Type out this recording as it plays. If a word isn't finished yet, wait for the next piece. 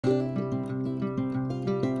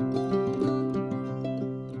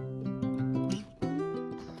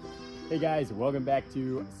guys, welcome back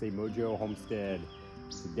to Semojo Homestead.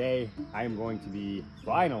 Today I am going to be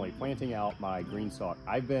finally planting out my Greenstalk.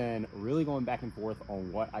 I've been really going back and forth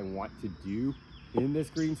on what I want to do in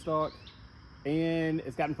this Greenstalk, and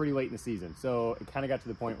it's gotten pretty late in the season, so it kind of got to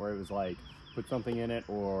the point where it was like, put something in it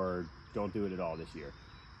or don't do it at all this year.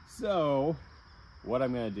 So what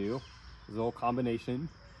I'm going to do is a little combination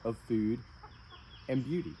of food and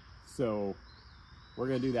beauty. So we're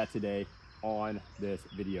going to do that today on this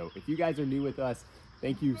video. If you guys are new with us,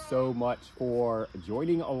 thank you so much for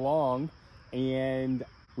joining along, and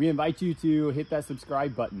we invite you to hit that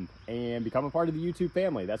subscribe button and become a part of the YouTube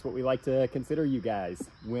family. That's what we like to consider you guys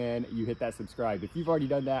when you hit that subscribe. If you've already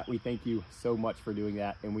done that, we thank you so much for doing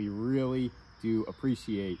that, and we really do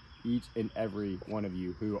appreciate each and every one of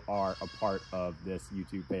you who are a part of this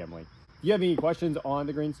YouTube family. If you have any questions on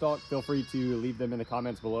the Greenstalk, feel free to leave them in the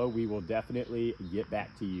comments below. We will definitely get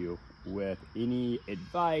back to you with any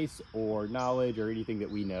advice or knowledge or anything that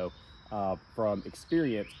we know from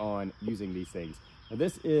experience on using these things. Now,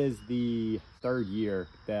 this is the third year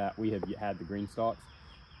that we have had the Greenstalks,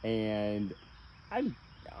 and I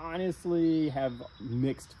honestly have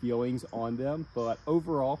mixed feelings on them, but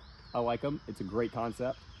overall I like them. It's a great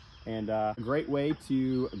concept and a great way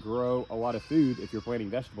to grow a lot of food if you're planting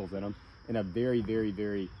vegetables in them in a very, very,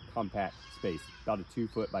 very compact space, about a 2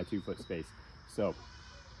 foot by 2 foot space. So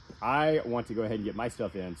I want to go ahead and get my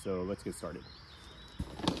stuff in, so let's get started.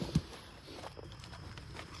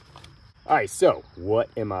 All right, so what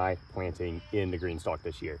am I planting in the Greenstalk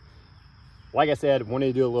this year? Like I said, wanted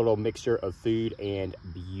to do a little mixture of food and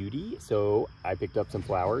beauty. So I picked up some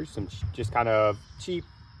flowers, some just kind of cheap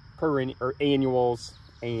perennial or annuals,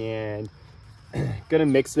 and gonna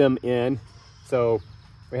mix them in. So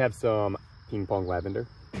we have some ping pong lavender,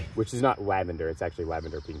 which is not lavender, it's actually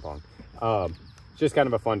lavender ping pong. Just kind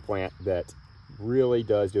of a fun plant that really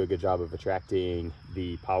does do a good job of attracting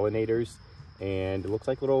the pollinators, and it looks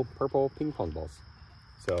like little purple ping pong balls.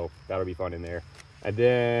 So that'll be fun in there. And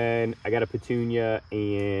then I got a petunia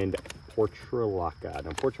and portulaca.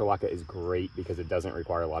 Now portulaca is great because it doesn't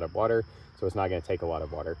require a lot of water, so it's not going to take a lot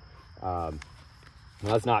of water.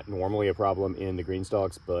 That's not normally a problem in the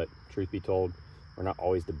Greenstalks, but truth be told, we're not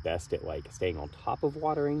always the best at like staying on top of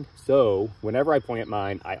watering. So whenever I plant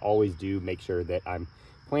mine, I always do make sure that I'm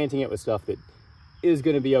planting it with stuff that is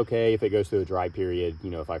going to be okay if it goes through a dry period,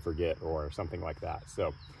 you know, if I forget or something like that.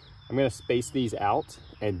 So I'm going to space these out,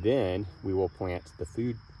 and then we will plant the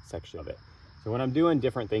food section of it. So when I'm doing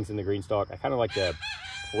different things in the Greenstalk, I kind of like to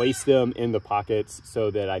place them in the pockets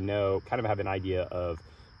so that I know, kind of have an idea of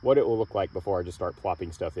what it will look like before I just start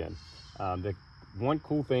plopping stuff in. The one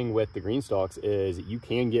cool thing with the Greenstalks is you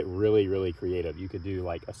can get really, really creative. You could do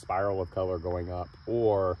like a spiral of color going up,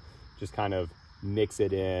 or just kind of mix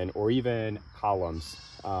it in, or even columns.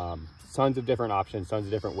 Tons of different options, tons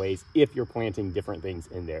of different ways if you're planting different things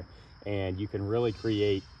in there. And you can really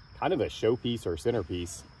create kind of a showpiece or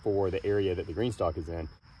centerpiece for the area that the Greenstalk is in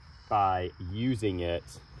by using it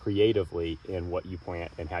creatively in what you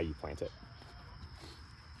plant and how you plant it.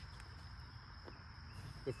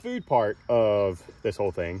 The food part of this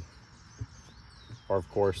whole thing are, of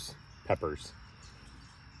course, peppers.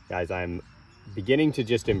 Guys, I'm beginning to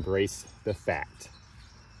just embrace the fact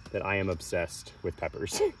that I am obsessed with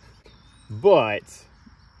peppers. But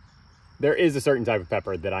there is a certain type of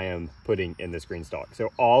pepper that I am putting in this Greenstalk.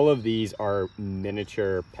 So all of these are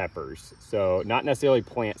miniature peppers. So not necessarily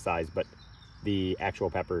plant size, but the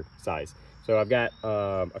actual pepper size. So I've got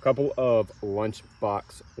a couple of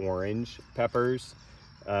lunchbox orange peppers,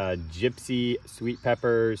 gypsy sweet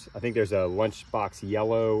peppers. I think there's a lunchbox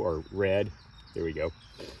yellow or red. There we go.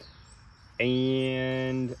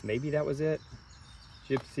 And maybe that was it.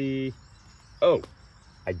 Gypsy. Oh,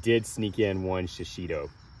 I did sneak in one shishito.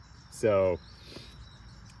 So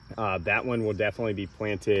that one will definitely be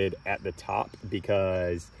planted at the top,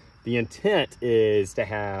 because the intent is to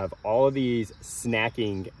have all of these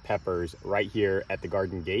snacking peppers right here at the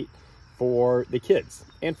garden gate for the kids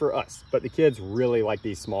and for us. But the kids really like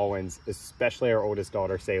these small ones, especially our oldest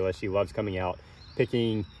daughter, Sayla. She loves coming out,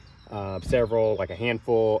 picking several, like a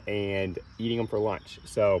handful, and eating them for lunch.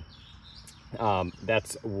 So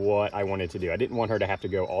that's what I wanted to do. I didn't want her to have to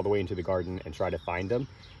go all the way into the garden and try to find them.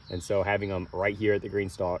 And so having them right here at the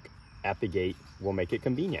Greenstalk at the gate will make it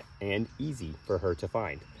convenient and easy for her to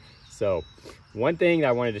find. So one thing that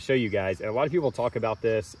I wanted to show you guys, and a lot of people talk about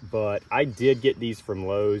this, but I did get these from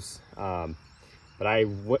Lowe's, but I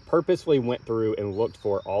purposely went through and looked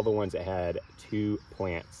for all the ones that had 2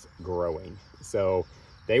 plants growing. So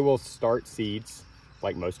they will start seeds,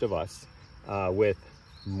 like most of us, with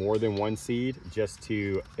more than one seed, just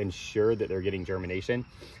to ensure that they're getting germination.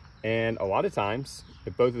 And a lot of times,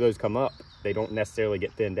 if both of those come up, they don't necessarily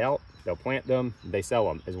get thinned out. They'll plant them, they sell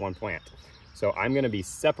them as one plant. So I'm gonna be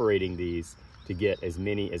separating these to get as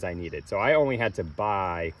many as I needed. So I only had to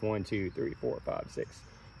buy 1, 2, 3, 4, 5, 6,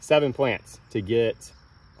 7 plants to get,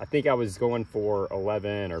 I think I was going for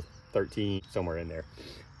 11 or 13, somewhere in there.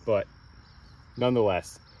 But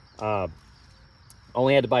nonetheless,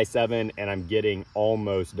 only had to buy 7, and I'm getting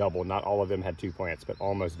almost double. Not all of them had 2 plants, but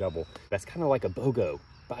almost double. That's kind of like a BOGO,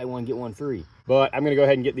 buy one, get one free. But I'm gonna go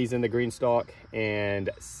ahead and get these in the Greenstalk and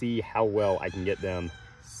see how well I can get them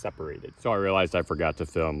separated. So I realized I forgot to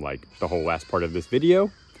film like the whole last part of this video.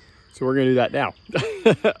 So we're gonna do that now.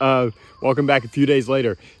 Welcome back a few days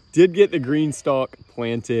later. Did get the Greenstalk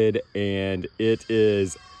planted, and it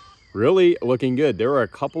is really looking good. There were a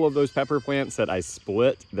couple of those pepper plants that I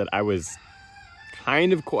split that I was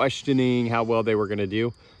kind of questioning how well they were gonna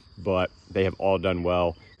do, but they have all done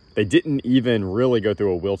well. They didn't even really go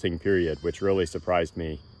through a wilting period, which really surprised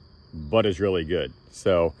me, but is really good.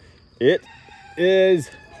 So it is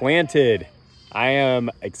planted. I am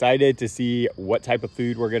excited to see what type of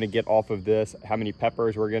food we're gonna get off of this, how many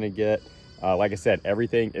peppers we're gonna get. Like I said,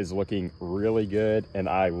 everything is looking really good, and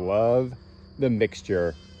I love the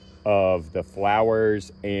mixture of the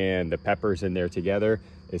flowers and the peppers in there together,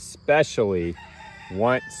 especially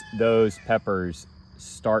once those peppers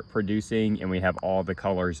start producing and we have all the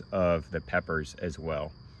colors of the peppers as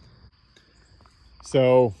well.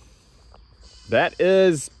 So that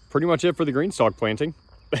is pretty much it for the Greenstalk planting.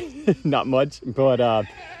 Not much, but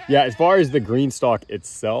yeah, as far as the Greenstalk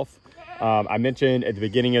itself, I mentioned at the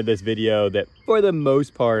beginning of this video that for the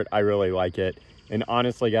most part, I really like it. And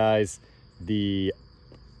honestly, guys, the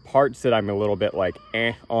parts that I'm a little bit like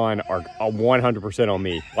on are 100% on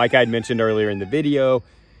me. Like I'd mentioned earlier in the video,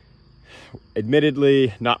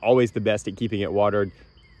 admittedly, not always the best at keeping it watered.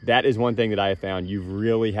 That is one thing that I have found. You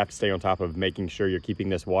really have to stay on top of making sure you're keeping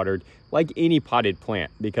this watered like any potted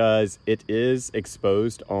plant, because it is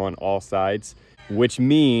exposed on all sides, which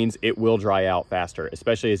means it will dry out faster,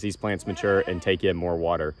 especially as these plants mature and take in more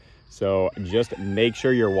water. So just make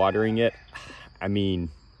sure you're watering it. I mean,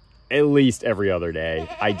 at least every other day,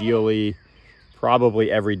 ideally, probably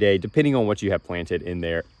every day, depending on what you have planted in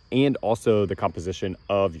there, and also the composition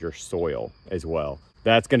of your soil as well.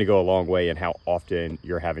 That's going to go a long way in how often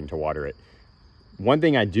you're having to water it. One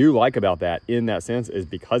thing I do like about that in that sense is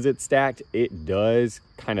because it's stacked, it does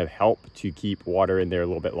kind of help to keep water in there a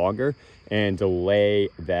little bit longer and delay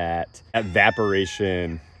that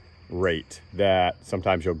evaporation rate that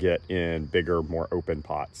sometimes you'll get in bigger, more open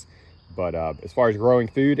pots. But as far as growing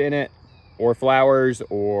food in it, or flowers,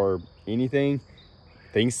 or anything,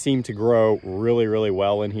 things seem to grow really, really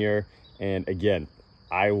well in here. And again,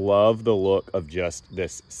 I love the look of just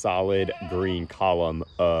this solid green column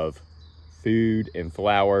of food and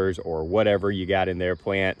flowers, or whatever you got in there,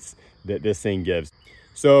 plants, that this thing gives.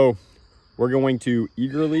 So we're going to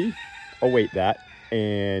eagerly await that,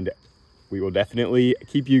 and we will definitely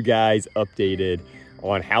keep you guys updated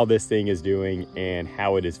on how this thing is doing and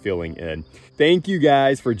how it is filling in. Thank you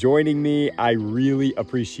guys for joining me. I really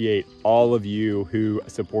appreciate all of you who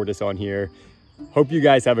support us on here. Hope you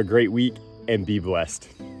guys have a great week, and be blessed.